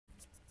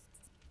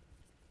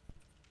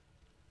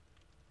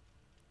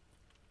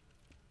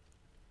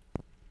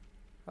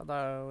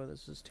Hello,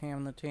 this is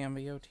Tam the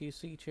Tamby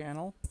OTC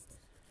channel.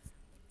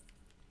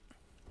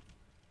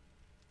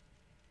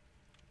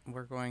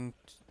 We're going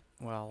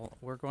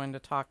to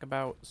talk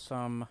about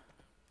some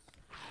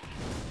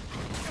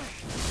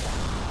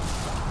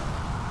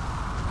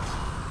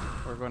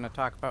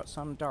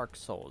Dark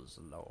Souls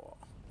lore.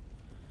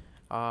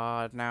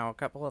 Now a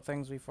couple of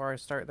things before I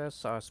start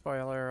this,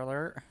 spoiler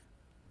alert.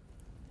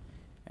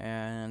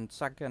 And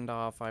second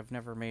off, I've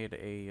never made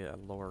a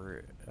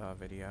lore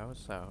video,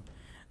 so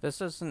this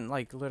isn't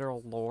like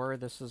literal lore,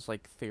 this is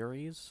like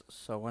theories.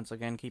 So once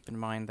again, keep in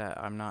mind that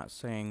I'm not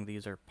saying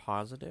these are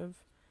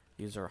positive.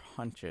 These are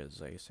hunches,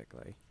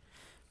 basically.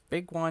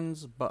 Big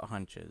ones, but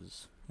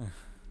hunches.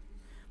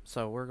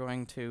 So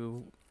I'm going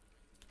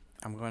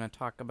to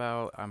talk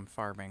about, I'm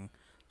farming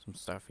some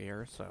stuff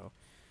here, so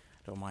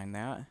don't mind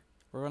that.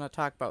 We're going to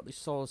talk about the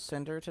Soul of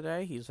Cinder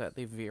today. He's at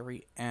the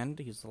very end.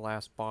 He's the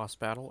last boss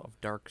battle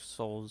of Dark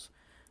Souls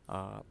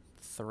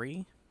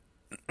 3.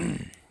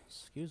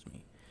 Excuse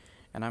me.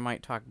 And I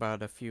might talk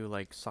about a few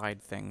like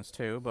side things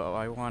too, but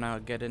I want to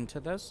get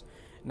into this.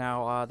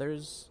 Now,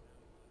 there's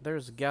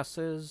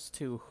guesses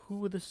to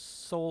who the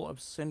Soul of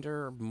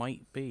Cinder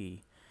might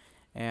be.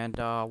 And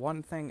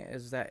one thing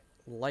is that,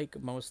 like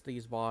most of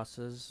these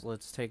bosses,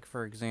 let's take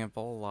for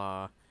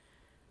example,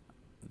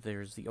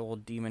 there's the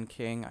old Demon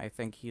King. I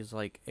think he's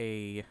like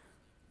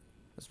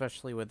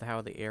especially with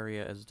how the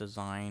area is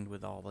designed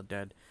with all the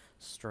dead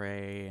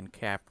Stray and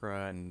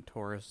Capra and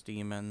Taurus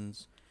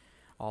demons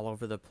all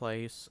over the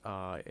place.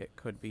 It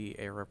could be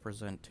a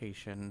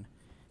representation.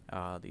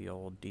 The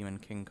old Demon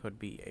King could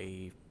be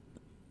a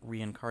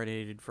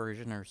reincarnated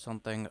version or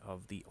something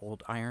of the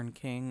old Iron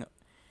King,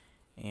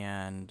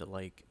 and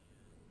like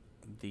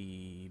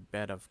the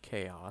Bed of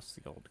Chaos,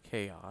 the old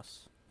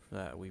Chaos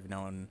that we've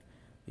known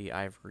the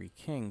Ivory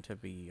King to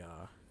be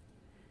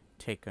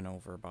taken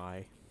over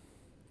by.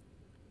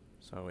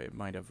 So it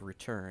might have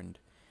returned,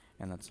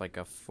 and that's like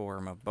a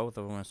form of both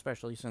of them,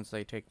 especially since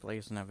they take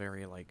place in a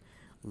very like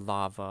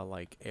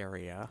lava-like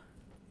area.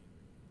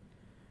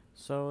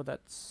 So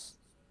that's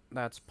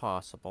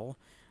possible.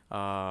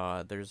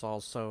 There's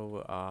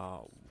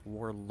also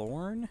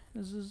Warlorn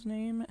is his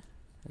name.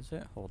 Is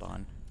it? Hold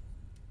on.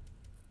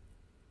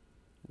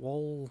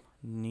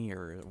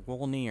 Wolnir.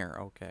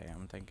 Okay,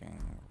 I'm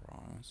thinking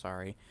wrong.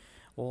 Sorry.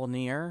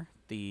 Wolnir,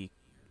 the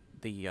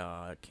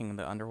king of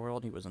the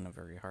underworld. He wasn't a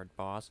very hard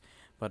boss,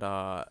 but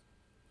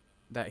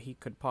that he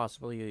could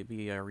possibly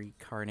be a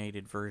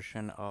reincarnated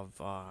version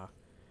of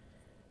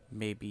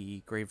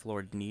maybe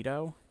Gravelord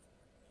Nito,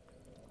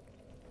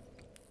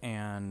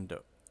 and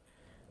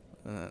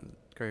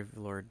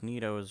Gravelord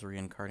Nito's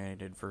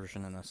reincarnated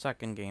version in the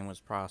second game was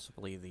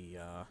possibly the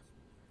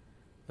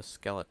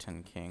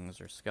Skeleton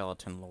Kings or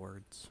Skeleton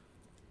Lords.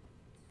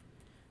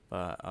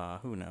 But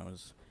who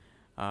knows?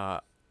 Oh,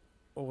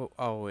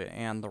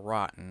 and the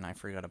Rotten. I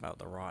forgot about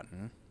the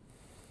Rotten.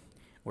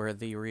 Where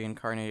the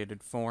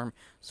reincarnated form,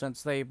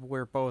 since they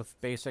were both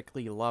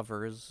basically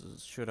lovers,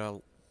 should have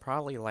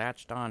probably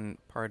latched on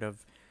part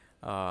of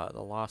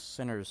the Lost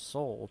Sinner's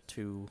soul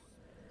to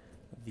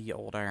the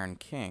old Iron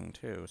King,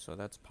 too. So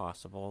that's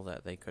possible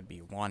that they could be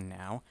one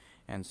now.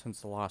 And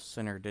since the Lost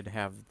Sinner did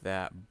have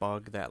that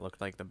bug that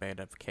looked like the Bed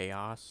of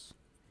Chaos,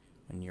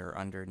 when you're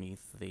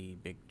underneath the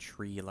big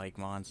tree-like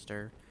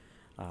monster,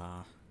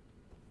 the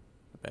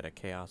Bed of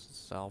Chaos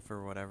itself,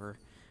 or whatever,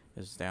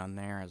 is down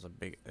there as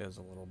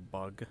a little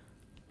bug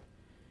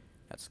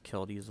that's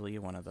killed easily.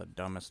 One of the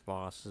dumbest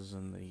bosses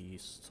in the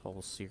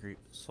Soul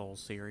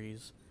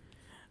series.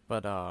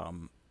 But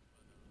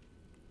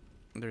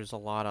there's a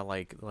lot of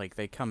like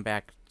they come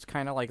back. It's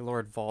kind of like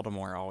Lord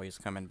Voldemort always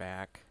coming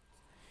back,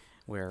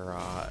 where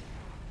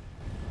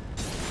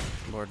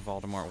Lord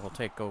Voldemort will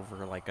take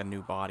over like a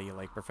new body,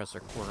 like Professor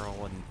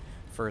Quirrell in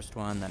the first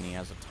one. Then he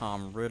has a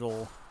Tom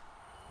Riddle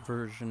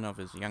version of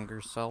his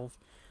younger self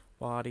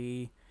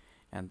body,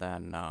 and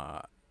then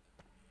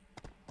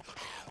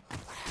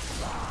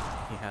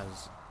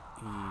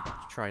he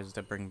tries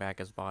to bring back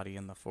his body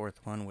in the fourth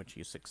one, which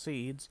he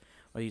succeeds.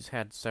 But he's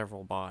had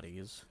several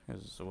bodies,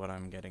 is what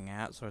I'm getting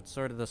at. So it's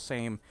sort of the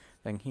same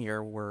thing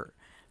here, where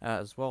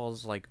as well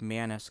as like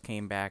Manus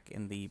came back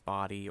in the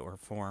body or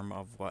form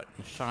of what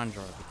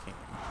Chandra became.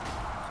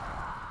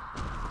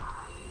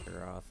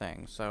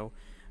 Thing. So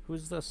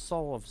who's the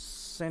Soul of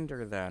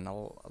Cinder then?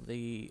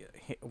 The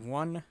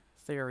one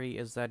theory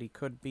is that he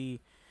could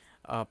be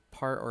a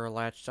part or a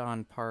latched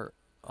on part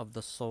of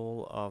the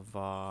soul of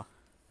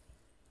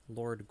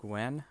Lord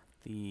Gwen,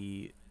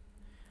 I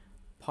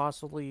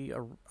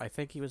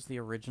think he was the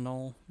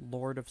original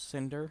Lord of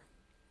Cinder,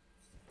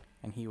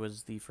 and he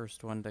was the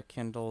first one to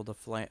kindle the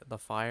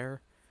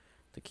fire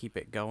to keep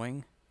it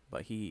going.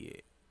 But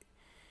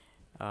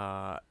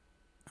oh,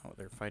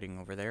 they're fighting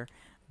over there.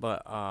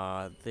 But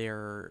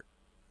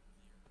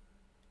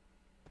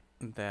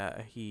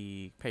that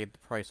he paid the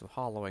price of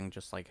hollowing,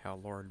 just like how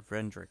Lord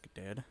Vendrick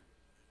did.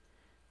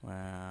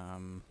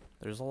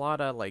 There's a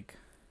lot of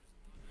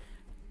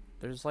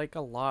there's like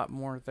a lot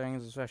more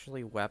things,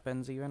 especially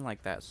weapons, even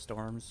like that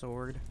storm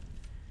sword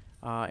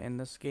in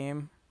this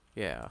game.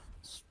 Yeah,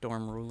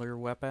 Storm Ruler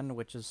weapon,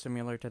 which is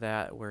similar to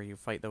that, where you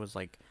fight those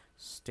like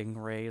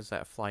stingrays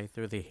that fly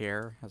through the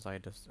air, as I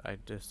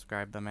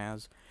described them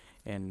as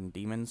in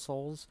Demon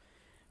Souls.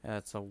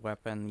 It's a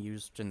weapon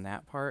used in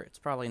that part. It's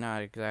probably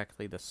not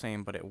exactly the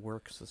same, but it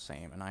works the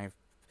same. And I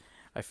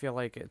feel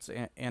like it's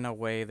in a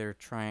way they're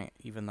trying,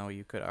 even though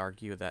you could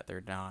argue that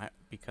they're not,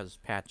 because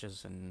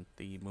Patches and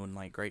the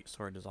Moonlight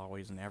Greatsword is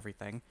always in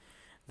everything,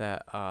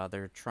 that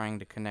they're trying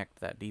to connect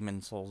that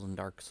Demon Souls and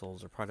Dark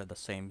Souls are part of the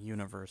same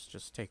universe,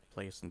 just take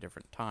place in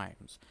different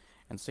times.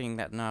 And seeing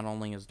that not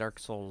only is Dark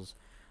Souls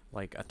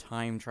like a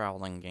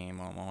time-traveling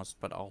game almost,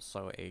 but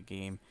also a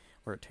game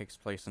where it takes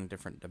place in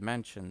different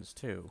dimensions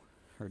too,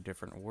 or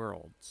different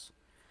worlds.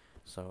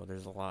 So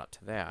there's a lot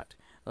to that.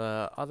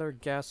 Other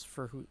guests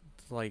for who,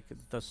 like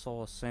the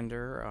Soul of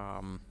Cinder,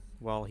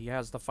 well, he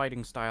has the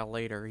fighting style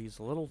later. He's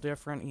a little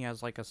different. He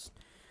has like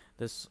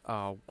this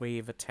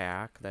wave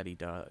attack that he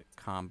does,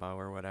 combo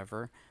or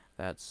whatever.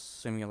 That's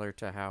similar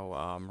to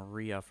how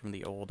Maria from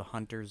the old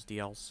Hunters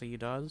DLC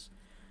does,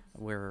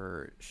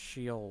 where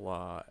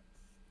she'll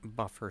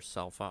buff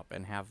herself up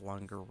and have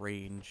longer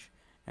range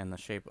in the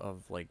shape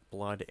of like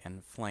blood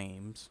and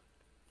flames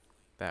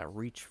that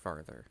reach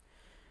farther.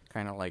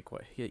 Kind of like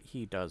what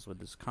he does with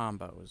his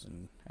combos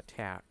and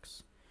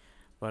attacks.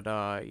 But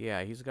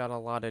yeah, he's got a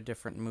lot of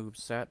different move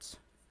sets.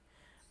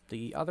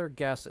 The other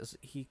guess is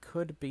he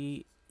could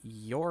be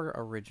your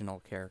original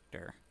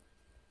character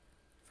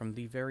from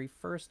the very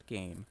first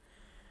game.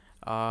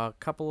 A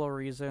couple of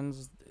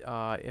reasons.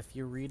 If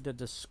you read the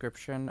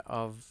description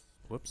of...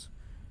 Whoops.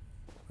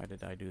 Why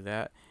did I do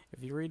that?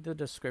 If you read the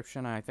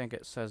description, I think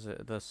it says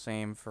it the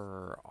same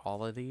for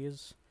all of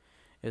these.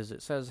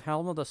 It says,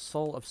 Helm of the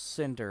Soul of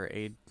Cinder,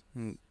 a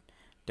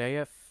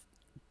deific,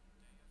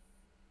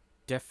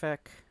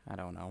 I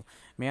don't know,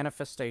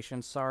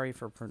 manifestation, sorry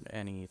for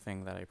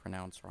anything that I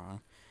pronounce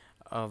wrong,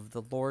 of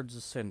the Lords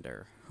of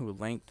Cinder, who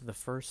linked the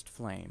first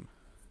flame.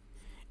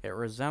 It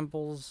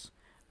resembles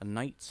a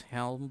knight's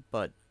helm,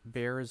 but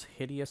bears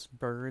hideous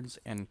burns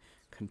and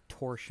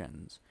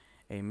contortions.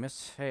 A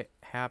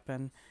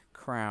misshapen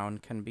crown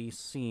can be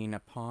seen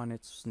upon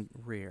its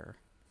rear.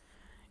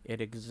 It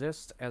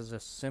exists as a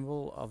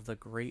symbol of the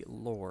great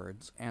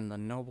lords and the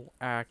noble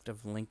act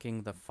of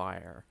linking the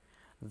fire,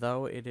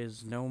 though it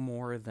is no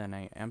more than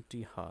an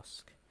empty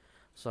husk.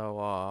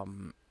 So,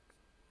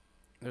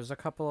 there's a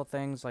couple of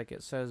things, like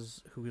it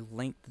says who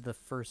linked the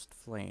first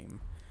flame.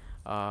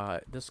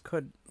 This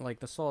could, like,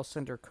 the Soul of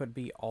Cinder could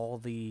be all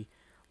the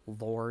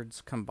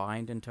lords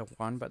combined into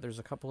one, but there's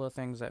a couple of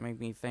things that make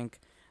me think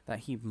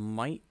that he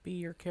might be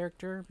your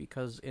character,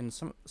 because in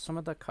some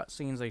of the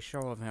cutscenes they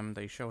show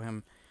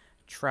him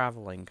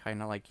traveling,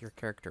 kind of like your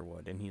character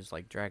would, and he's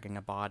like dragging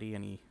a body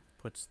and he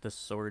puts this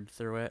sword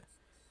through it.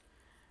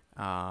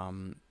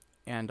 And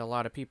a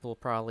lot of people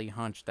probably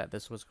hunched that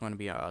this was going to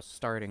be a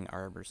starting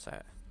armor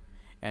set.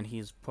 And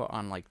he's put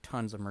on like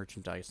tons of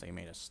merchandise. They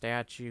made a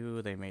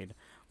statue, they made a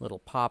little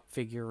pop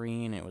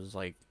figurine. It was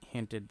like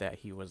hinted that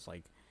he was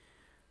like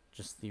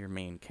just your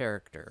main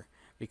character.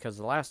 Because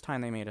the last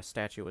time they made a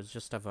statue, it was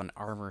just of an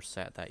armor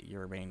set that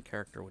your main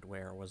character would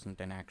wear. It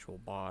wasn't an actual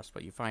boss.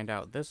 But you find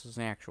out this is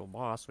an actual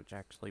boss, which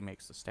actually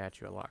makes the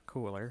statue a lot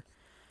cooler.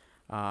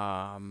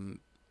 But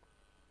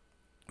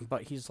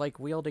he's like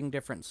wielding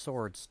different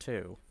swords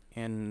too.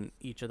 In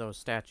each of those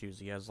statues,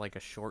 he has like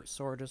a short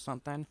sword or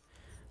something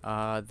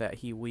that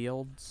he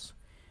wields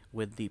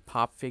with the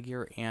pop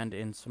figure and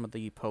in some of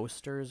the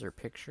posters or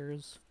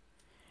pictures.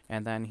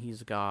 And then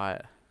he's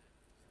got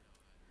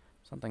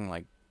something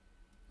like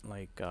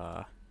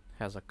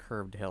has a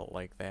curved hilt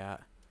like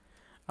that.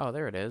 Oh,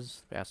 there it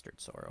is.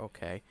 Bastard sword.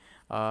 Okay.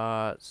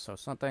 So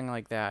something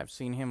like that. I've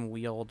seen him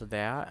wield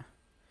that.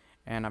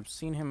 And I've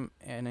seen him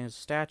in his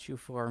statue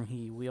form,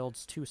 he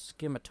wields two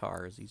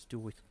scimitars. He's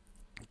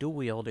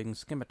dual-wielding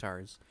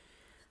scimitars.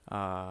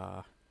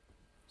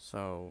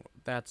 So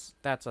that's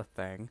a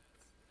thing.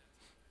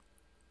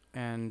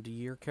 And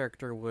your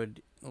character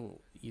would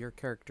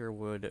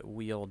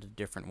wield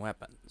different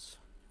weapons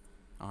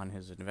on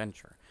his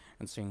adventure.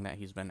 And seeing that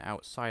he's been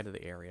outside of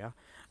the area,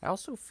 I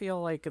also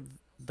feel like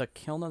the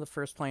Kiln of the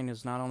First Plane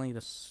is not only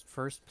the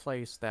first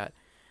place that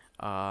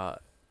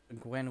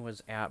Gwen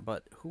was at,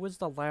 but who was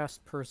the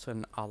last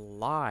person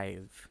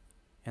alive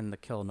in the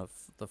Kiln of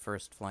the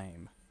First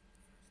Flame?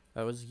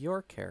 That was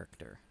your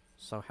character.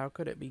 So how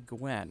could it be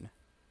Gwen?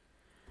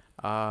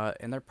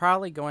 And they're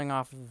probably going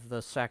off of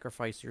the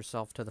sacrifice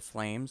yourself to the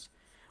flames.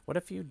 What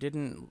if you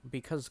didn't,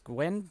 because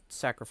Gwen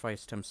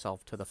sacrificed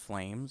himself to the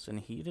flames, and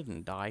he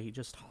didn't die, he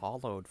just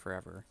hollowed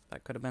forever.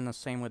 That could have been the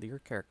same with your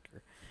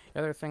character. The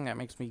other thing that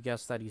makes me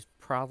guess that he's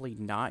probably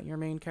not your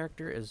main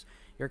character is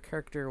your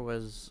character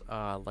was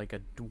like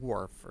a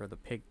dwarf, or the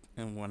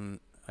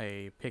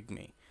a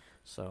pygmy.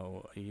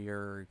 So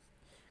your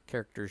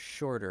character's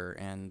shorter,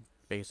 and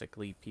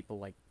basically people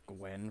like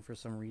Gwen, for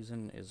some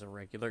reason, is a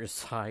regular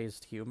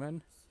sized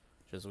human,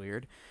 which is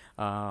weird.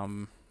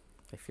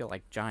 They feel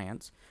like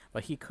giants,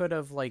 but he could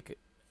have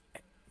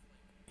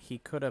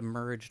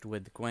merged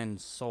with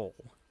Gwen's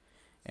soul,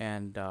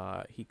 and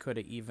he could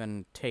have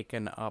even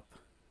taken up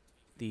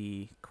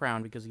the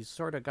crown because he's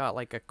sort of got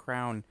like a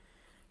crown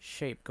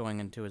shape going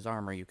into his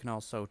armor. You can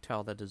also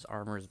tell that his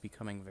armor is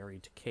becoming very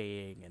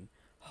decaying and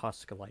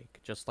husk-like,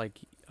 just like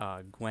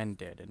Gwen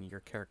did, and your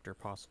character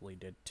possibly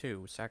did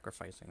too,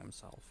 sacrificing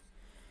himself.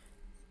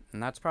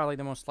 And that's probably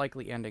the most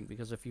likely ending,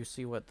 because if you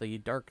see what the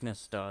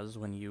darkness does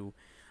when you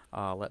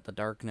let the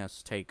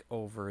darkness take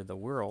over the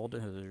world,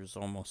 there's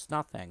almost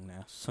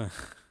nothingness.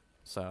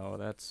 So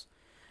that's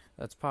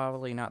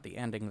probably not the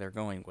ending they're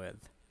going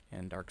with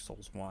in Dark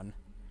Souls 1.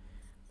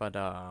 But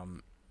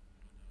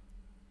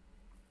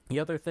the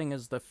other thing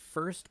is the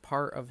first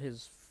part of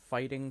his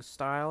fighting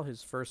style,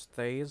 his first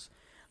phase,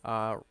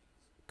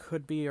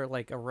 could be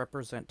like a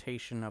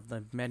representation of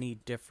the many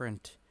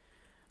different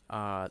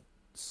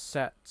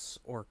sets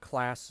or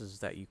classes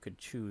that you could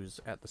choose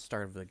at the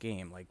start of the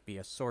game, like be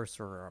a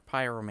sorcerer, a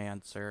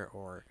pyromancer,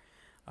 or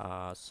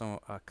a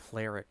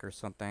cleric or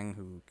something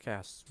who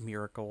casts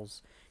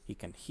miracles. He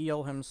can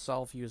heal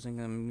himself using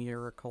a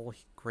miracle,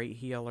 great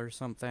heal or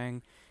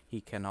something.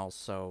 He can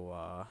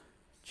also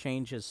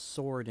change his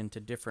sword into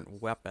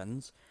different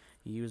weapons.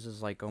 He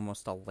uses like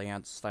almost a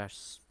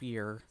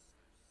lance/spear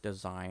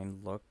design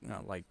look,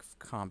 like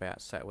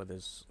combat set with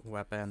his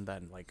weapon,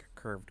 then like a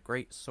curved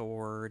great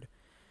sword.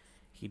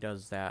 He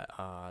does that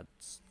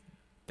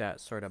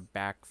sort of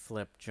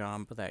backflip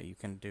jump that you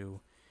can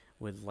do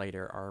with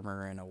lighter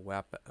armor and a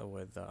weapon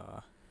with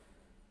a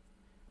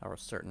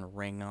certain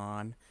ring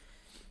on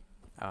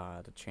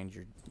to change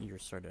your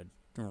sort of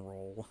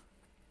roll.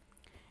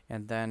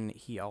 And then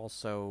he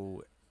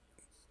also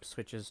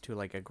switches to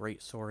like a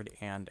great sword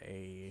and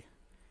a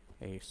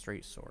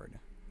straight sword,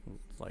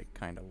 like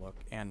kind of look,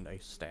 and a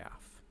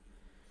staff.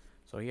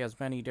 So he has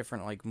many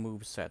different like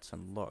move sets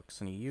and looks,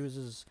 and he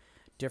uses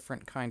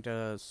different kind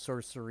of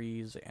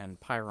sorceries and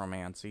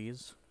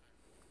pyromancies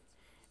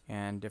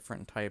and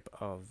different type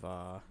of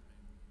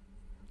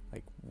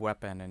like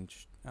weapon and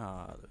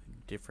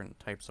different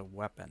types of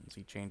weapons.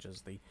 He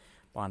changes the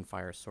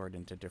bonfire sword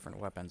into different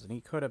weapons, and he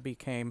could have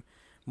became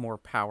more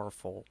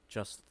powerful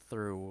just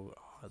through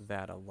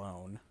that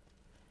alone,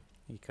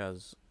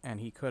 and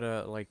he could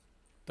have, like,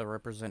 the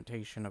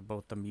representation of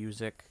both the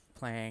music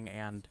playing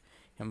and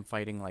him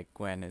fighting like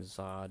Gwen is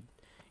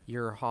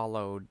your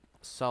hollowed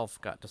self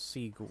got to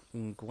see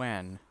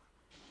Gwen.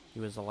 He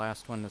was the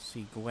last one to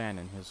see Gwen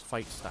in his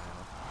fight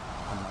style,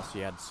 unless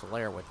you had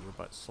Solaire with you,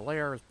 but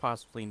Solaire is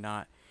possibly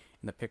not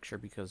in the picture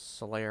because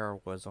Solaire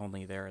was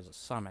only there as a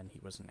summon. He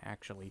wasn't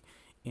actually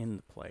in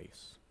the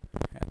place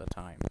at the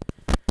time.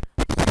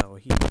 So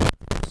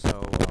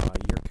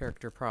your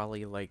character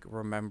probably like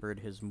remembered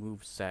his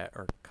move set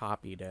or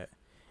copied it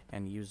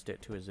and used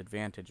it to his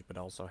advantage, but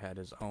also had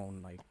his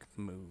own like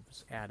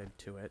moves added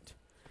to it.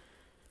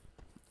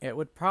 It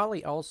would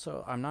probably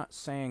also, I'm not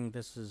saying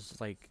this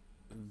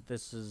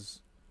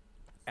is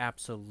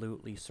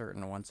absolutely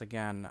certain. Once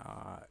again,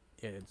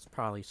 it's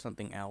probably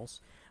something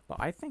else, but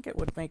I think it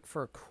would make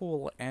for a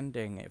cool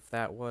ending if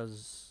that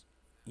was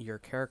your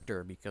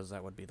character, because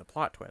that would be the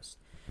plot twist.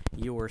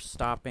 You were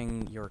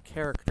stopping your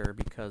character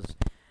because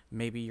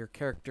maybe your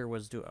character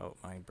was oh,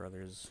 my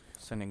brother's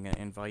sending an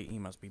invite, he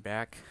must be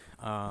back.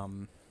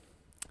 So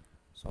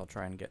I'll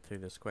try and get through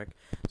this quick.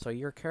 So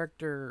your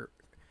character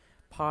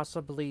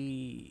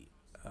possibly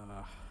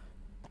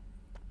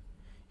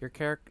your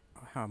character,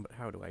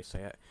 how do I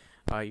say it?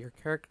 Your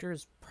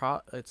character's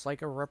it's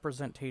like a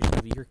representation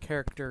of your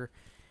character.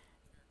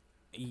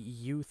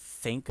 You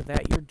think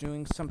that you're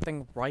doing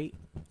something right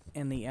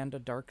in the end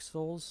of Dark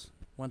Souls,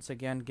 once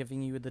again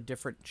giving you the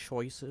different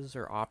choices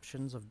or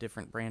options of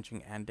different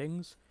branching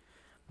endings,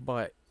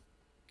 but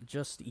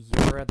just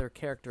your other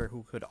character,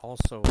 who could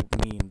also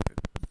mean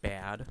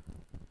bad,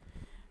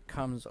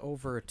 comes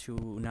over to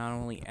not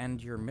only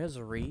end your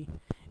misery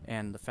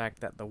and the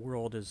fact that the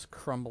world is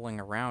crumbling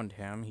around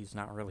him. He's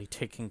not really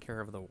taking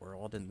care of the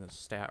world in this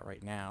stat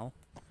right now,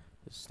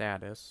 his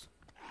status.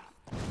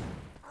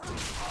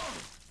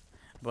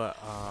 But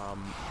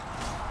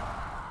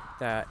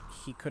that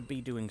he could be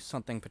doing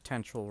something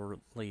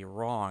potentially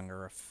wrong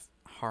or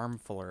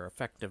harmful or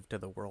effective to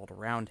the world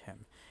around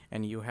him,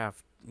 and you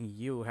have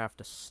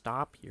to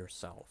stop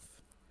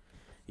yourself,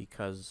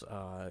 because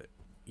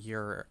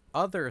your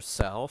other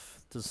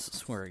self, this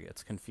is where it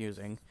gets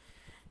confusing,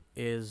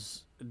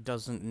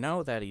 doesn't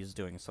know that he's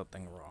doing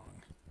something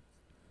wrong,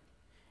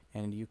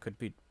 and you could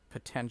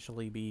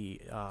potentially be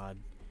a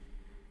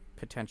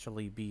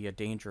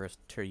dangerous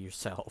to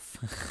yourself.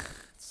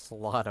 It's a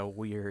lot of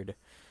weird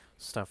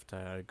stuff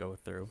to go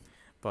through,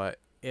 but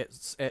it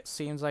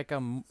seems like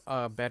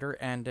a better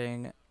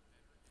ending.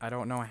 I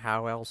don't know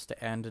how else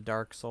to end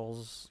Dark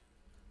Souls.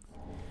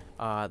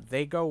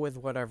 They go with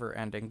whatever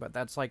ending, but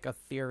that's like a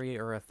theory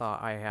or a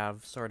thought I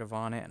have sort of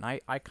on it, and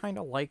I kind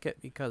of like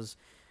it because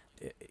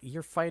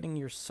you're fighting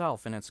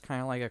yourself, and it's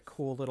kind of like a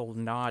cool little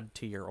nod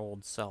to your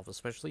old self,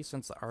 especially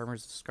since the armor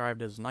is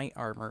described as knight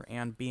armor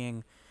and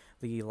being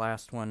the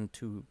last one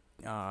to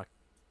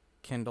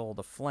kindle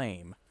the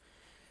flame,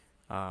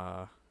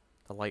 to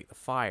light the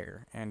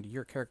fire, and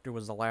your character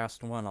was the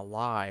last one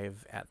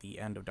alive at the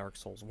end of Dark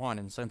Souls 1,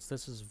 and since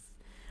this is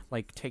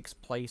like takes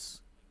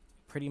place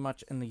pretty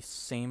much in the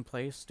same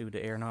place due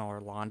to Air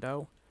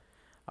Orlando.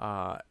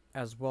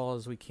 As well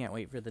as we can't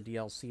wait for the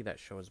DLC that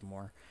shows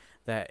more,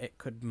 that it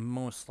could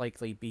most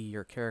likely be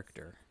your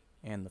character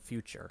in the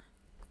future.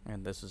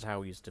 And this is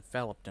how he's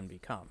developed and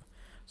become.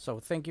 So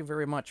thank you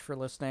very much for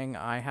listening.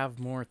 I have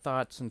more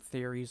thoughts and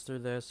theories through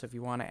this. If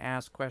you want to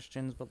ask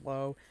questions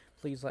below,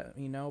 please let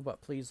me know.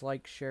 But please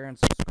like, share, and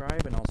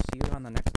subscribe, and I'll see you on the next